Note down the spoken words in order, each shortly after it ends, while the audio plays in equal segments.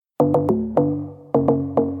It's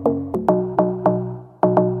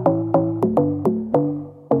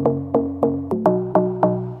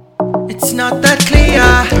not that clear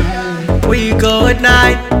where you go at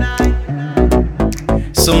night.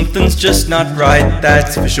 Something's just not right,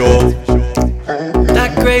 that's for sure.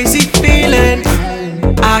 That crazy feeling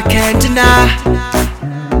I can't deny,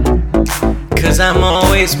 'cause I'm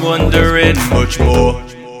always wondering much more.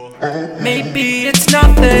 Maybe it's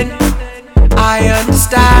nothing I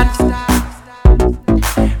understand.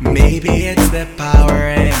 Maybe it's the power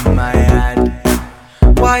in my hand.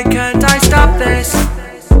 Why can't I stop this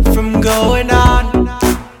from going on?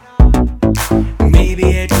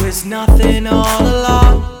 Maybe it was nothing all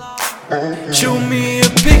along. Show me a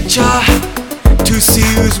picture to see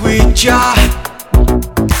who's with ya.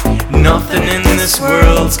 Nothing in this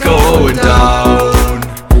world's going down.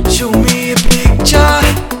 Show me a picture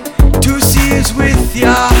to see who's with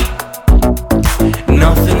ya.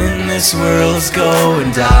 Nothing in this world's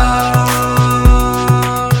going down.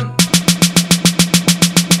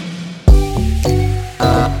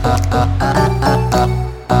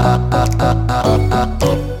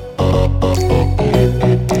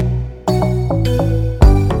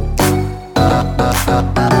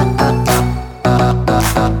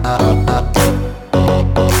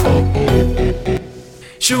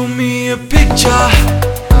 Show me a picture